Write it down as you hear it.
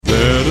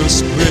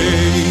us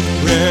break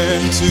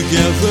bread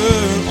together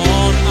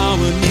on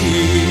our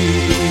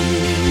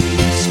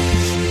knees.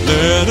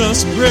 Let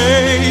us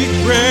break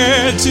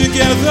bread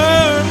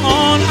together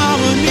on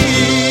our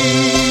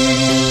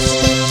knees.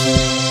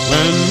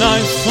 When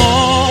I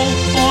fall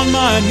on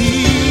my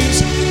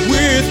knees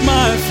with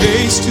my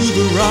face to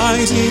the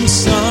rising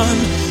sun,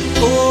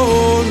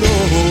 oh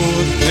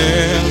Lord,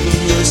 have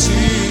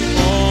mercy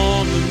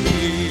on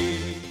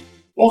me.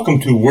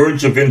 Welcome to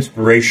Words of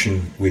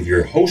Inspiration with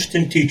your host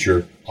and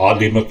teacher,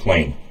 Audley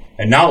McLean.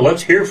 And now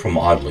let's hear from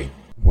Audley.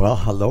 Well,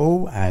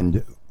 hello,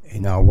 and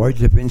in our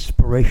Words of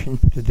Inspiration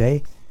for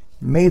today,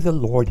 may the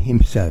Lord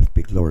Himself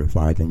be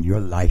glorified and your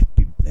life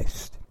be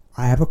blessed.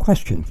 I have a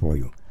question for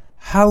you.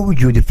 How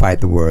would you define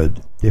the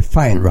word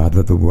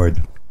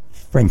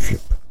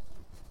friendship?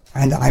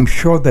 And I'm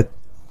sure that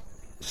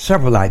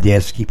several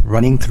ideas keep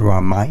running through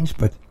our minds,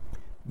 but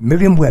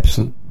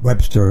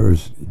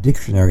Merriam-Webster's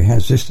dictionary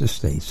has this to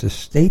say: it's a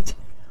state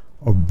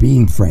of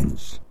being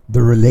friends,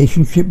 the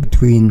relationship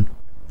between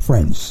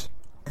friends.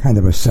 Kind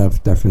of a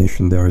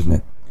self-definition there, isn't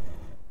it?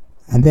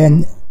 And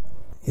then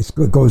it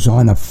goes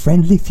on: a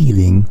friendly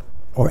feeling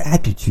or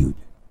attitude,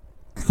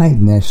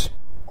 kindness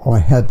or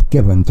help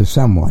given to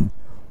someone.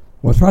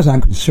 Well, as far as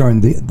I'm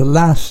concerned, the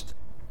last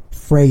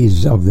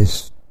phrase of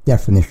this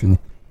definition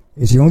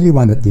is the only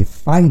one that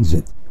defines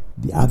it.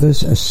 The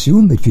others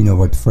assume that you know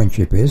what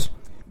friendship is,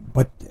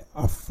 but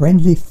a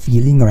friendly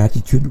feeling or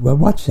attitude, well,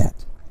 what's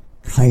that?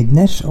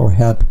 Kindness or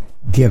help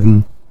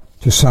given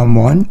to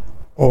someone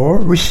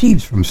or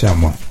received from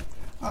someone.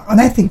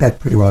 And I think that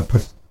pretty well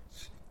puts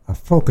a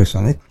focus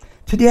on it.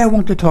 Today I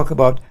want to talk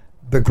about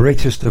the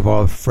greatest of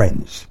all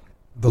friends,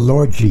 the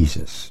Lord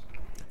Jesus.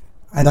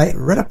 And I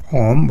read a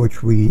poem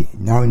which we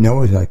now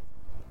know is a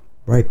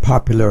very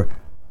popular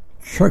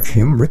church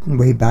hymn written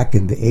way back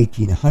in the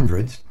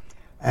 1800s,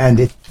 and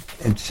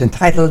it's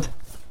entitled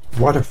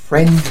 "What a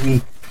Friend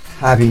We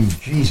Have in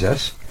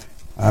Jesus,"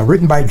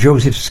 written by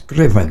Joseph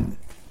Scriven,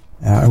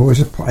 who was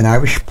an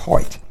Irish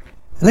poet.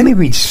 Let me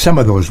read some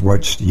of those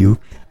words to you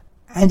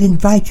and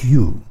invite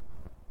you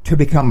to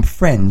become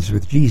friends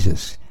with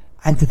Jesus.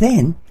 And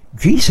then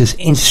Jesus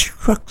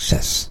instructs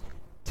us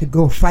to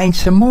go find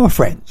some more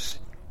friends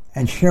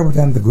and share with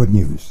them the good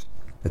news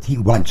that He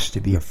wants to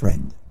be a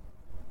friend.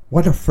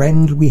 What a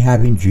friend we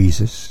have in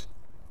Jesus,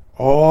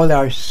 all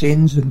our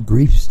sins and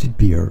griefs to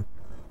bear.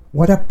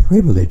 What a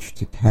privilege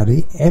to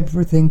carry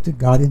everything to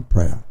God in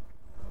prayer.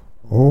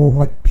 Oh,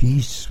 what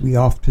peace we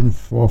often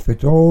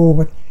forfeit. Oh,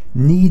 what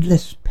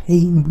needless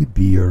pain we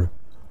bear.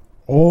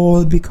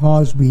 All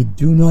because we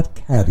do not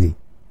carry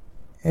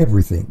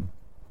everything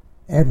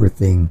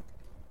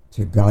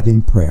to God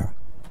in prayer.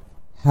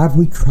 Have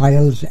we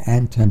trials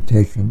and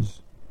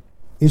temptations?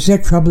 Is there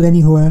trouble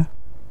anywhere?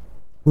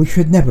 We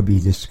should never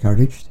be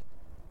discouraged.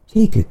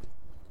 Take it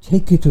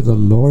to the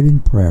Lord in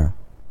prayer.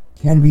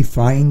 Can we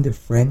find a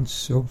friend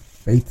so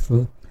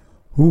faithful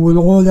who will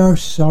all our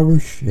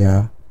sorrows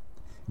share?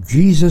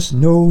 Jesus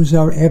knows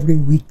our every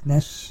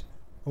weakness.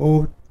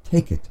 Oh,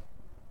 take it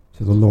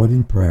to the Lord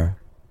in prayer.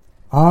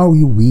 Are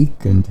we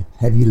weak and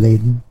heavy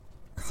laden,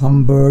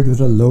 cumbered with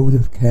a load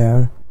of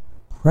care?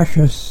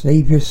 Precious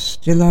Saviour,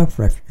 still our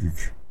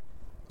refuge.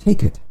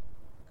 Take it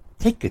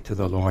to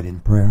the Lord in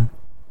prayer.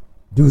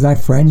 Do thy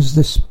friends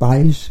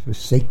despise,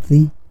 forsake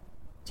thee?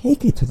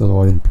 Take it to the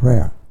Lord in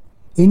prayer.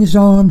 In His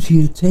arms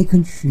He'll take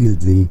and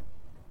shield thee.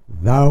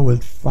 Thou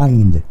wilt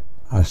find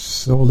a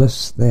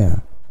solace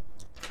there.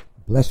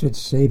 Blessed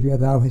Saviour,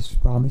 Thou hast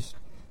promised,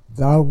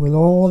 Thou wilt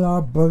all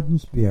our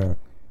burdens bear.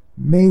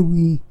 May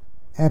we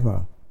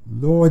ever,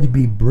 Lord,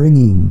 be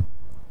bringing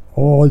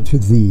all to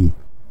Thee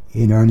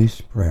in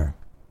earnest prayer.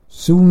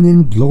 Soon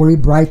in glory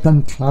bright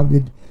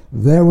unclouded,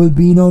 there will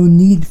be no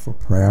need for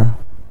prayer.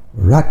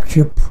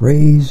 Rapture,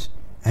 praise,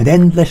 and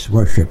endless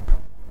worship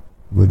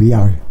will be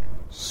our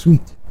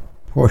sweet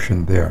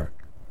portion there.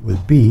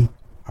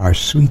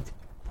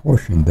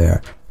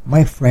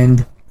 My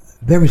friend,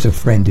 there is a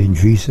friend in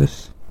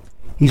Jesus.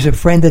 He's a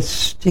friend that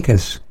stick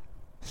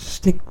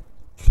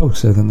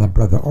closer than a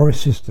brother or a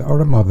sister or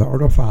a mother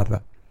or a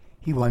father.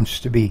 He wants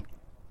to be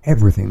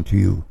everything to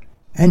you.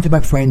 And to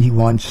my friend, He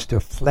wants to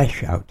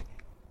flesh out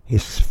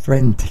His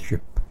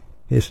friendship,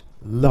 His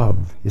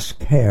love, His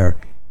care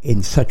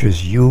in such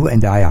as you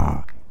and I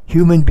are,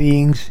 human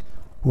beings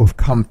who have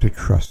come to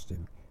trust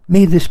Him.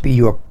 May this be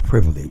your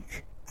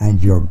privilege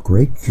and your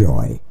great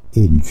joy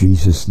in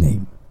Jesus'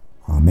 name.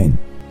 Amen.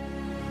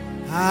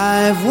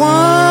 I've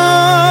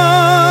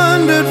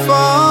wandered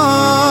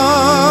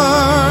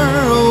far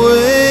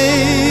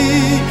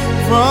away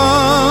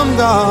from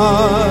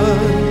God.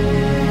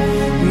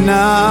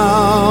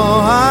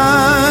 Now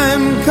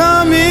I'm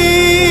coming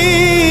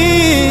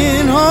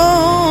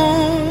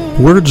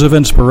home. Words of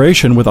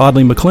Inspiration with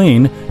Audley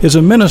McLean is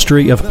a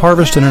ministry of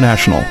Harvest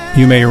International.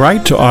 You may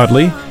write to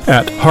Audley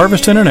at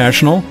Harvest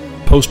International,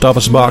 Post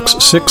Office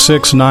Box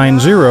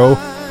 6690,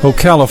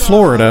 Ocala,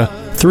 Florida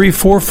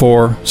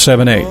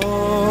 34478.